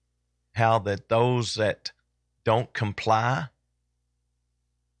 how that those that don't comply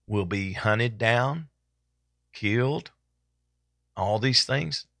will be hunted down, killed, all these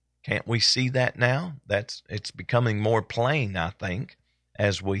things? Can't we see that now? It's becoming more plain, I think,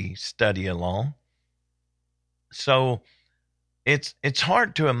 as we study along. So it's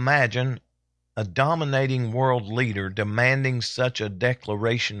hard to imagine a dominating world leader demanding such a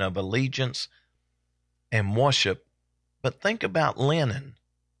declaration of allegiance and worship. But think about Lenin,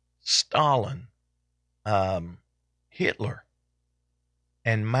 Stalin, Hitler,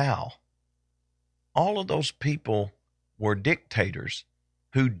 and Mao. All of those people were dictators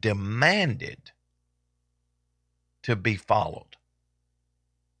who demanded to be followed.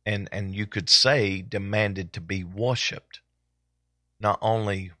 And you could say demanded to be worshipped. Not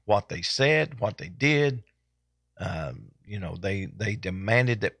only what they said, what they did, they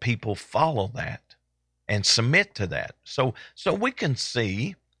demanded that people follow that and submit to that. So we can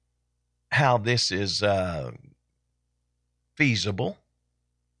see how this is feasible.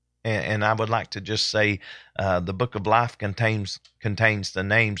 And I would like to just say the book of life contains the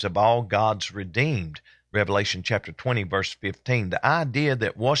names of all God's redeemed. Revelation chapter 20, verse 15. The idea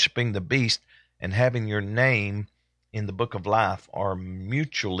that worshiping the beast and having your name in the book of life are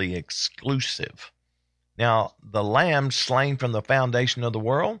mutually exclusive. Now, the lamb slain from the foundation of the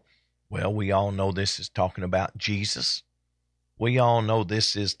world, well, we all know this is talking about Jesus. We all know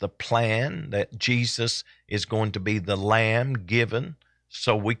this is the plan, that Jesus is going to be the lamb given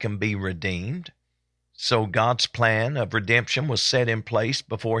so we can be redeemed. So God's plan of redemption was set in place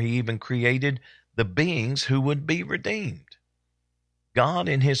before he even created the beings who would be redeemed. God,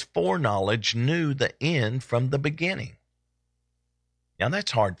 in his foreknowledge, knew the end from the beginning. Now,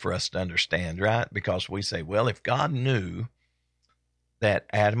 that's hard for us to understand, right? Because we say, well, if God knew that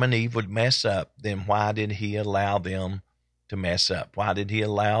Adam and Eve would mess up, then why did he allow them to mess up? Why did he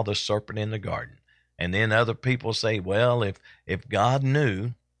allow the serpent in the garden? And then other people say, well, if God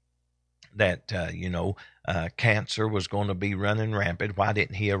knew that, cancer was going to be running rampant, why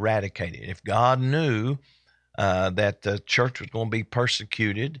didn't he eradicate it? If God knew that the church was going to be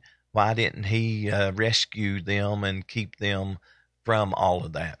persecuted, why didn't he rescue them and keep them from all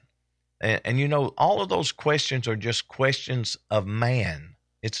of that? And all of those questions are just questions of man.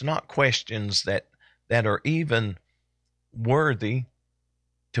 It's not questions that are even worthy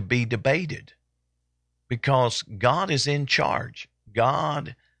to be debated, because God is in charge.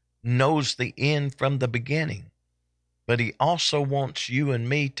 God knows the end from the beginning, but he also wants you and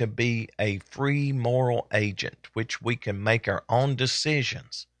me to be a free moral agent, which we can make our own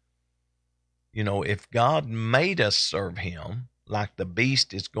decisions. If God made us serve him, like the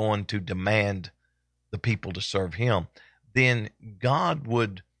beast is going to demand the people to serve him, then God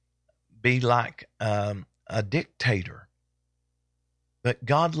would be like a dictator. But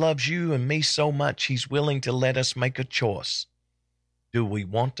God loves you and me so much, he's willing to let us make a choice. Do we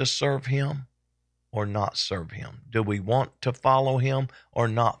want to serve him or not serve him? Do we want to follow him or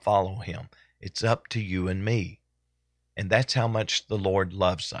not follow him? It's up to you and me. And that's how much the Lord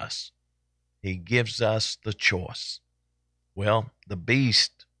loves us. He gives us the choice. Well, the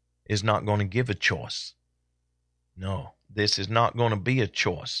beast is not going to give a choice. No, this is not going to be a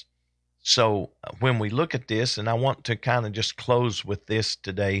choice. So when we look at this, and I want to kind of just close with this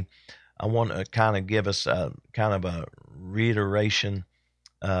today, I want to kind of give us a kind of a reiteration,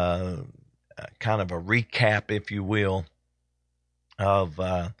 kind of a recap, if you will, of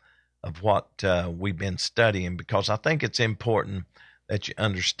what we've been studying, because I think it's important that you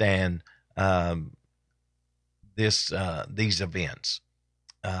understand these events.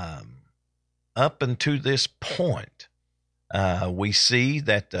 Up until this point, we see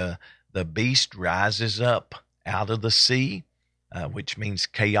that the beast rises up out of the sea, which means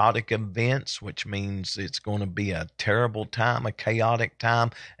chaotic events, which means it's going to be a terrible time, a chaotic time,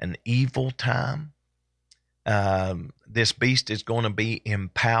 an evil time. This beast is going to be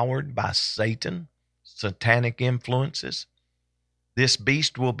empowered by Satan, satanic influences. This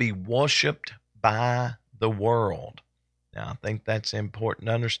beast will be worshipped by the world. Now, I think that's important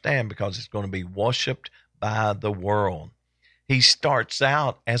to understand, because it's going to be worshipped by the world. He starts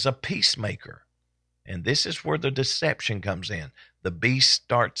out as a peacemaker, and this is where the deception comes in. The beast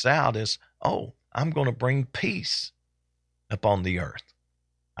starts out as, I'm going to bring peace upon the earth.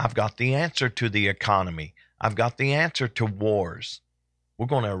 I've got the answer to the economy. I've got the answer to wars. We're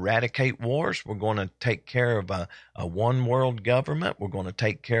going to eradicate wars. We're going to take care of a one world government. We're going to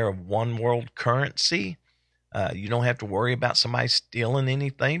take care of one world currency. You don't have to worry about somebody stealing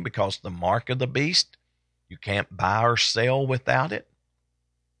anything, because the mark of the beast, you can't buy or sell without it.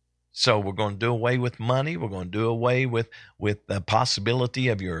 So we're going to do away with money. We're going to do away with the possibility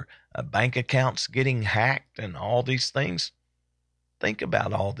of your bank accounts getting hacked and all these things. Think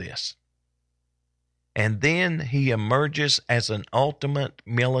about all this. And then he emerges as an ultimate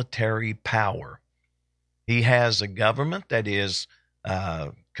military power. He has a government that is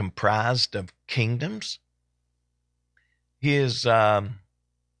comprised of kingdoms. His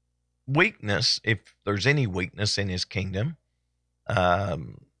weakness, if there's any weakness in his kingdom,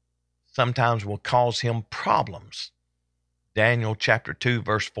 sometimes will cause him problems. Daniel chapter 2,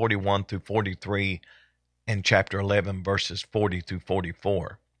 verse 41 through 43, and chapter 11, verses 40 through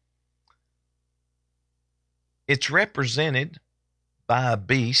 44. It's represented by a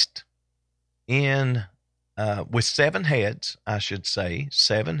beast with 7 heads, I should say,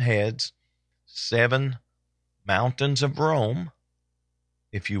 7 heads, 7 mountains of Rome,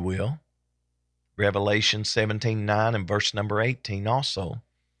 if you will. Revelation 17:9 and verse number 18 also.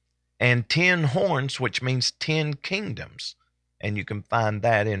 And 10 horns, which means 10 kingdoms. And you can find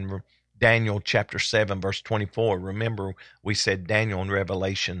that in Daniel chapter 7, verse 24. Remember, we said Daniel and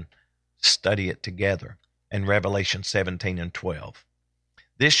Revelation study it together. And Revelation 17 and 12.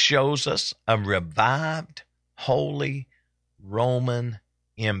 This shows us a revived, holy Roman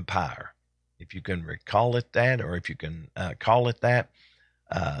Empire. If you can recall it that, or if you can call it that,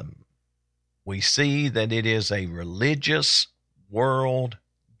 we see that it is a religious world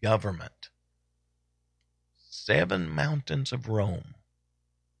government. 7 mountains of Rome.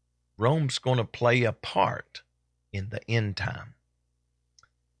 Rome's going to play a part in the end time.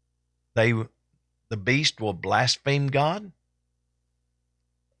 the beast will blaspheme God.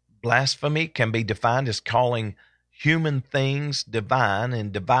 Blasphemy can be defined as calling human things divine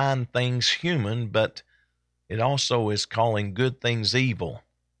and divine things human, but it also is calling good things evil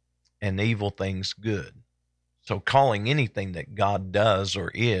and evil things good. So calling anything that God does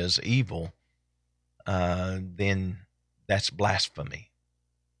or is evil, then that's blasphemy.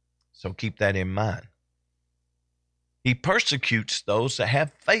 So keep that in mind. He persecutes those that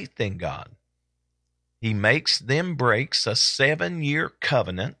have faith in God. He makes them breaks a 7-year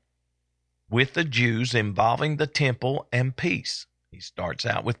covenant with the Jews involving the temple and peace. He starts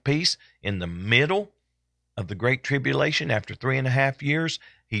out with peace. In the middle of the Great Tribulation, after 3.5 years,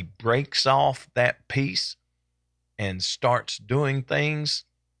 he breaks off that peace and starts doing things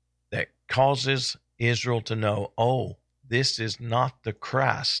that causes Israel to know, oh, this is not the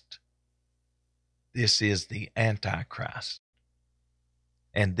Christ. This is the Antichrist.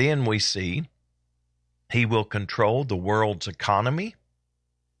 And then we see he will control the world's economy.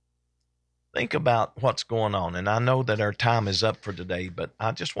 Think about what's going on. And I know that our time is up for today, but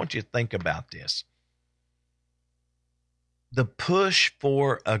I just want you to think about this. The push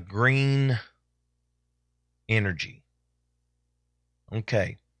for a green energy.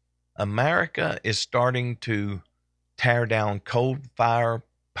 Okay. America is starting to tear down coal-fired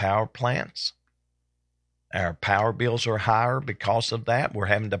power plants. Our power bills are higher because of that. We're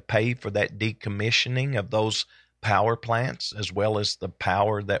having to pay for that decommissioning of those power plants, as well as the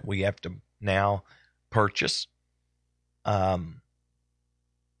power that we have to now purchase. Other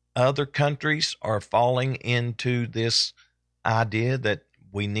countries are falling into this idea that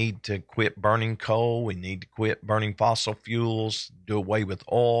we need to quit burning coal, we need to quit burning fossil fuels, do away with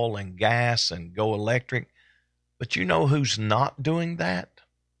oil and gas and go electric. But you know who's not doing that?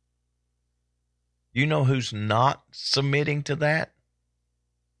 You know who's not submitting to that?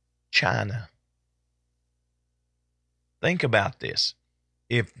 China. Think about this.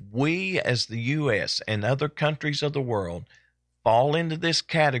 If we as the U.S. and other countries of the world fall into this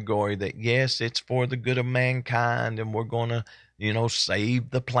category that, yes, it's for the good of mankind and we're going to, save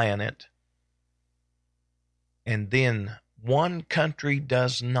the planet, and then one country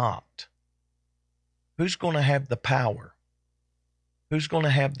does not, who's going to have the power? Who's going to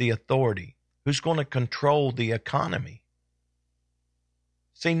have the authority? Who's going to control the economy?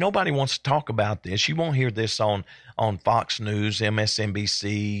 See, nobody wants to talk about this. You won't hear this on Fox News,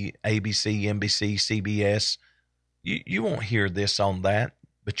 MSNBC, ABC, NBC, CBS. You won't hear this on that,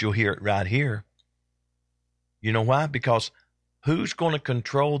 but you'll hear it right here. You know why? Because who's going to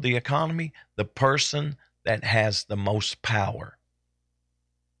control the economy? The person that has the most power.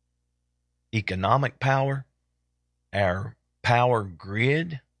 Economic power, our power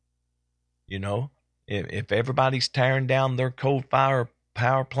grid. If everybody's tearing down their coal-fired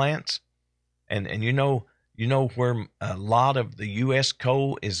power plants, and you know where a lot of the U.S.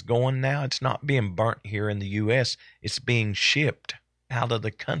 coal is going now, it's not being burnt here in the U.S., it's being shipped out of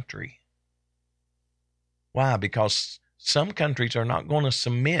the country. Why? Because some countries are not going to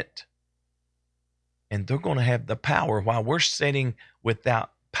submit, and they're going to have the power. While we're sitting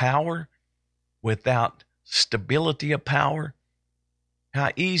without power, without stability of power, how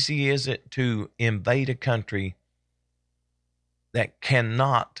easy is it to invade a country that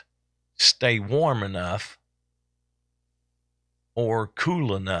cannot stay warm enough or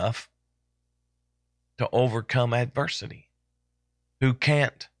cool enough to overcome adversity? Who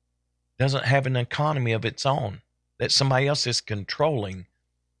doesn't have an economy of its own, that somebody else is controlling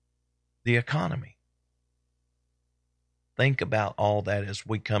the economy? Think about all that as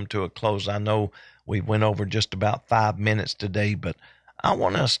we come to a close. I know we went over just about 5 minutes today, but I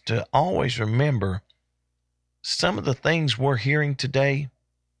want us to always remember some of the things we're hearing today,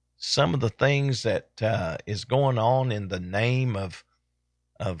 some of the things that is going on in the name of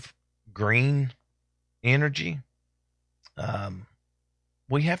green energy.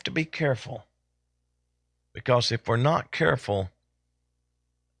 We have to be careful, because if we're not careful,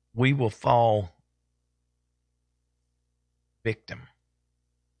 we will fall victim.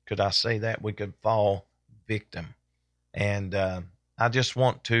 Could I say that? We could fall victim. And I just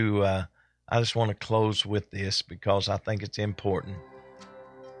want to close with this, because I think it's important,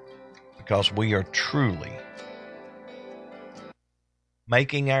 because we are truly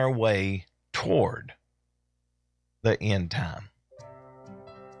making our way toward the end time.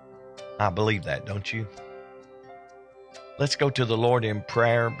 I believe that, don't you? Let's go to the Lord in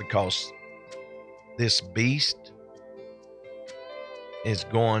prayer, because this beast is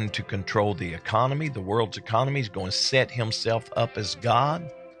going to control the economy, the world's economy. He's going to set himself up as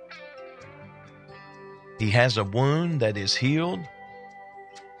God. He has a wound that is healed.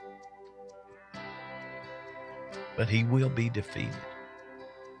 but he will be defeated.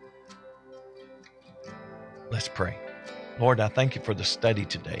 Let's pray. Lord, I thank you for the study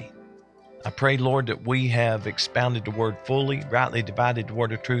today. I pray, Lord, that we have expounded the word fully, rightly divided the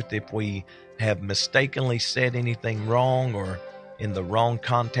word of truth. If we have mistakenly said anything wrong or in the wrong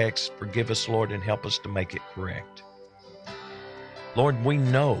context, forgive us, Lord, and help us to make it correct. Lord, we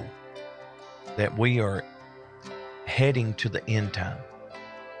know that we are heading to the end time.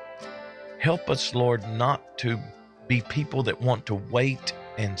 Help us, Lord, not to be people that want to wait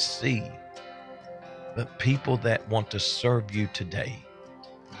and see, but people that want to serve you today.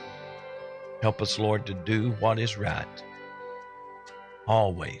 Help us, Lord, to do what is right,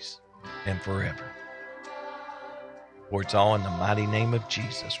 always and forever. For it's all in the mighty name of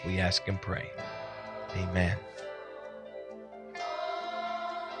Jesus we ask and pray. Amen.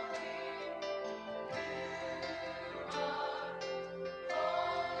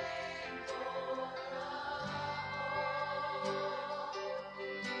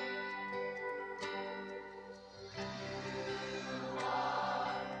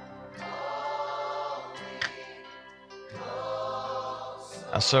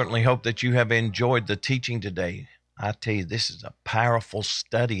 I certainly hope that you have enjoyed the teaching today. I tell you, this is a powerful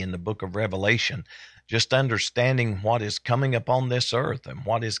study in the book of Revelation, just understanding what is coming upon this earth and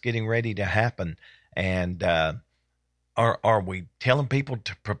what is getting ready to happen. And are we telling people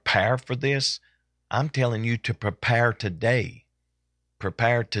to prepare for this? I'm telling you to prepare today.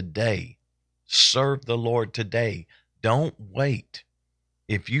 Prepare today. Serve the Lord today. Don't wait.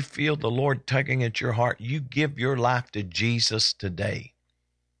 If you feel the Lord tugging at your heart, you give your life to Jesus today.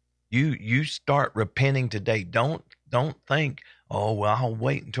 You start repenting today. Don't think, oh, well, I'll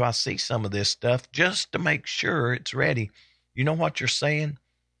wait until I see some of this stuff just to make sure it's ready. You know what you're saying?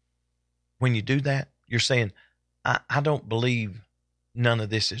 When you do that, you're saying, I don't believe none of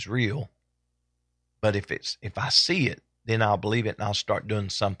this is real. But if I see it, then I'll believe it and I'll start doing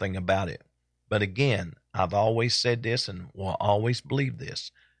something about it. But again, I've always said this and will always believe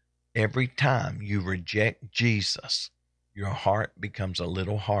this. Every time you reject Jesus, your heart becomes a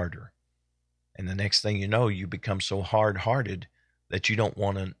little harder. And the next thing you know, you become so hard-hearted that you don't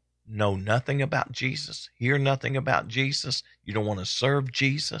want to know nothing about Jesus, hear nothing about Jesus. You don't want to serve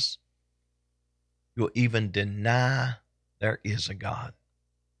Jesus. You'll even deny there is a God.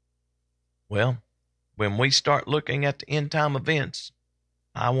 Well, when we start looking at the end-time events,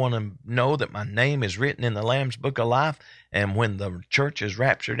 I want to know that my name is written in the Lamb's Book of Life, and when the church is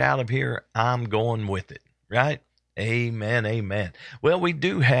raptured out of here, I'm going with it, right? Amen, amen. Well, we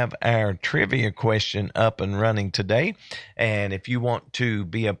do have our trivia question up and running today, and if you want to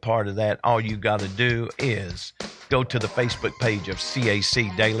be a part of that, all you got to do is go to the Facebook page of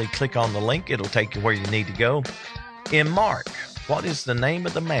CAC Daily, click on the link, it'll take you where you need to go. In Mark, what is the name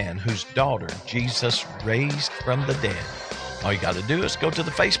of the man whose daughter Jesus raised from the dead? All you got to do is go to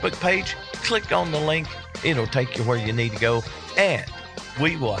the Facebook page, click on the link, it'll take you where you need to go, and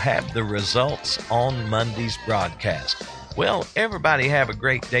we will have the results on Monday's broadcast. Well, everybody have a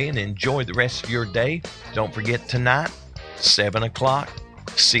great day and enjoy the rest of your day. Don't forget tonight, 7 o'clock,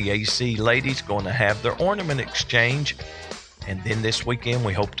 CAC ladies going to have their ornament exchange. And then this weekend,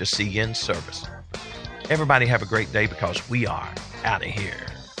 we hope to see you in service. Everybody have a great day because we are out of here.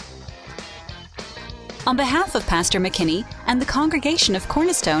 On behalf of Pastor McKinney and the congregation of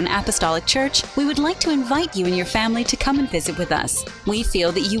Cornerstone Apostolic Church, we would like to invite you and your family to come and visit with us. We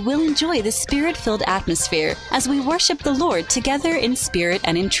feel that you will enjoy the spirit-filled atmosphere as we worship the Lord together in spirit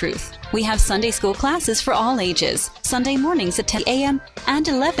and in truth. We have Sunday school classes for all ages, Sunday mornings at 10 a.m. and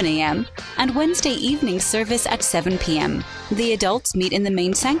 11 a.m., and Wednesday evening service at 7 p.m. The adults meet in the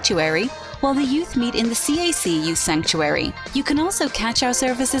main sanctuary, while the youth meet in the CAC Youth Sanctuary. You can also catch our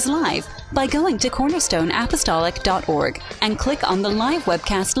services live by going to cornerstoneapostolic.org and click on the live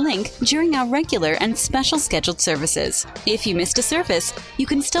webcast link during our regular and special scheduled services. If you missed a service, you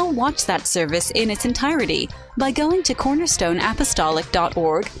can still watch that service in its entirety by going to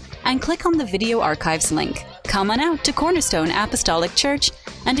cornerstoneapostolic.org and click on the video archives link. Come on out to Cornerstone Apostolic Church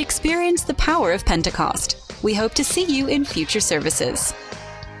and experience the power of Pentecost. We hope to see you in future services.